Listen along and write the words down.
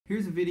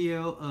Here's a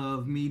video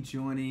of me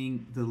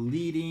joining the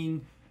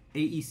leading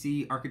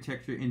AEC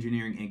architecture,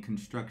 engineering, and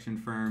construction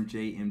firm,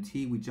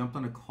 JMT. We jumped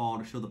on a call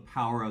to show the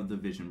power of the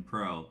Vision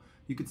Pro.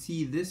 You can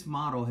see this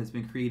model has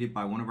been created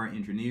by one of our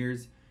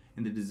engineers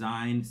in the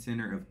Design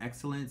Center of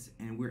Excellence,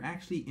 and we're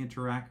actually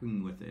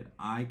interacting with it.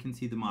 I can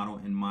see the model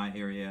in my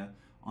area.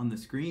 On the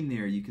screen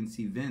there, you can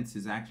see Vince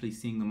is actually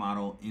seeing the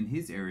model in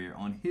his area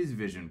on his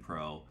Vision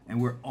Pro,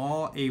 and we're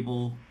all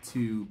able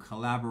to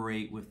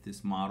collaborate with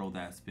this model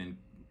that's been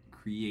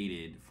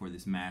created for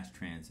this mass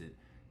transit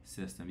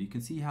system. You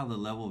can see how the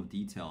level of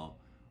detail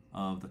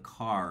of the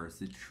cars,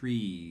 the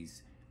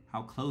trees,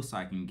 how close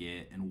I can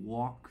get and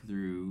walk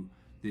through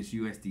this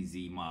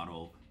USDZ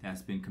model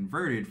that's been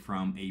converted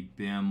from a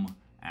BIM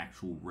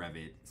actual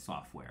Revit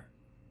software.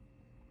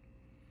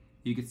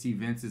 You can see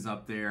Vince is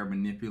up there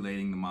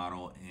manipulating the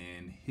model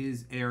in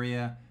his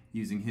area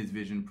using his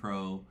Vision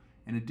Pro,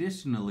 and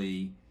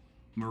additionally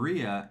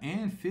Maria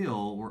and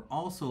Phil were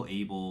also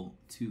able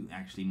to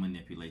actually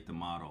manipulate the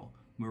model.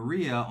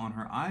 Maria on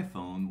her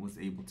iPhone was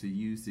able to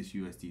use this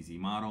USDZ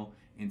model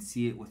and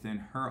see it within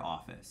her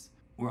office.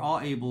 We're all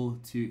able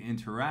to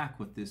interact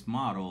with this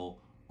model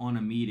on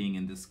a meeting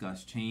and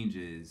discuss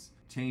changes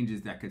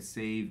that could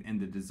save in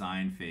the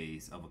design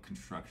phase of a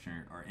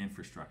construction or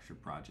infrastructure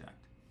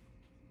project.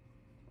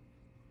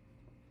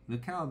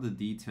 Look how the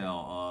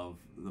detail of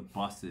the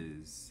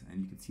buses,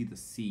 and you can see the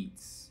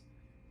seats.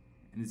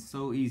 And it's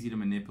so easy to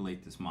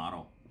manipulate this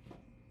model.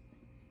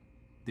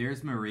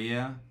 There's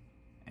Maria,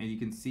 and you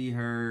can see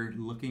her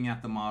looking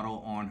at the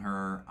model on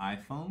her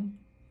iPhone.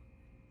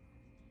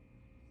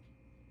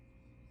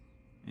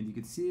 And you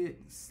can see it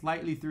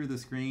slightly through the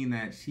screen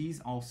that she's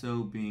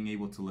also being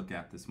able to look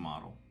at this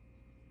model.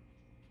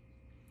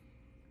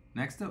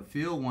 Next up,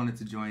 Phil wanted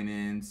to join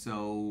in,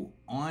 so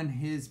on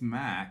his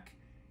Mac,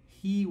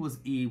 he was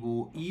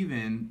able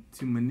even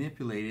to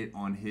manipulate it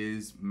on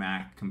his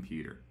Mac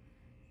computer.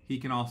 He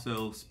can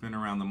also spin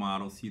around the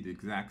model, see the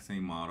exact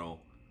same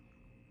model,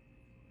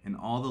 and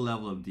all the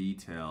level of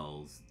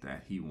details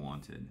that he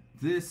wanted.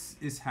 This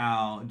is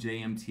how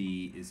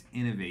JMT is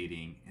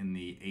innovating in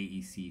the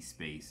AEC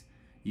space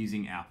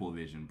using Apple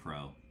Vision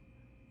Pro.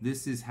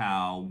 This is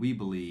how we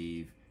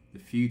believe the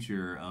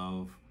future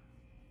of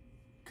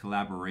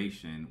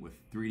collaboration with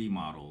 3D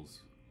models,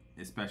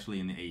 especially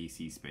in the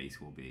AEC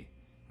space, will be.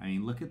 I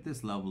mean, look at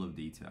this level of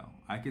detail.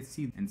 I could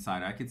see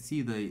inside, I could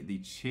see the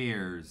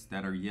chairs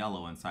that are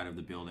yellow inside of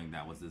the building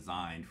that was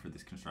designed for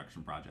this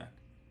construction project.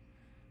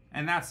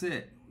 And that's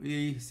it.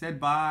 We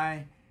said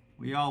bye,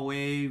 we all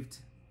waved,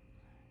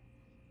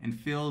 and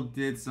Phil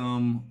did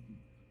some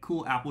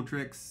cool Apple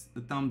tricks,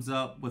 the thumbs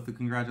up with the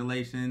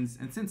congratulations,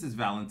 and since it's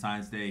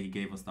Valentine's Day, he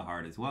gave us the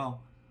heart as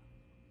well.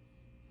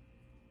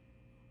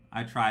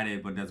 I tried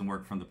it, but it doesn't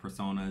work from the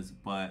personas,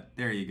 but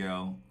there you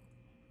go.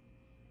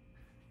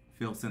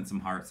 Phil sent some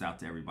hearts out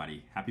to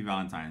everybody. Happy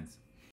Valentine's.